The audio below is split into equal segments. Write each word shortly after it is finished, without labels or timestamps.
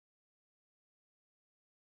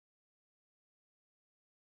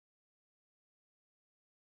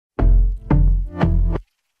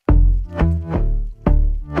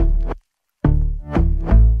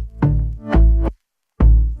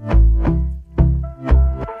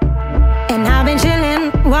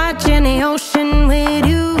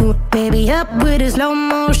up with a slow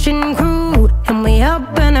motion crew, and we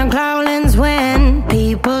up in our growlings when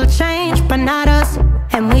people change, but not us.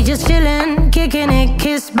 And we just chillin', kicking it,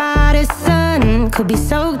 kissed by the sun. Could be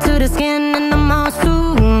soaked to the skin in the mall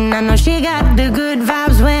soon. I know she got the good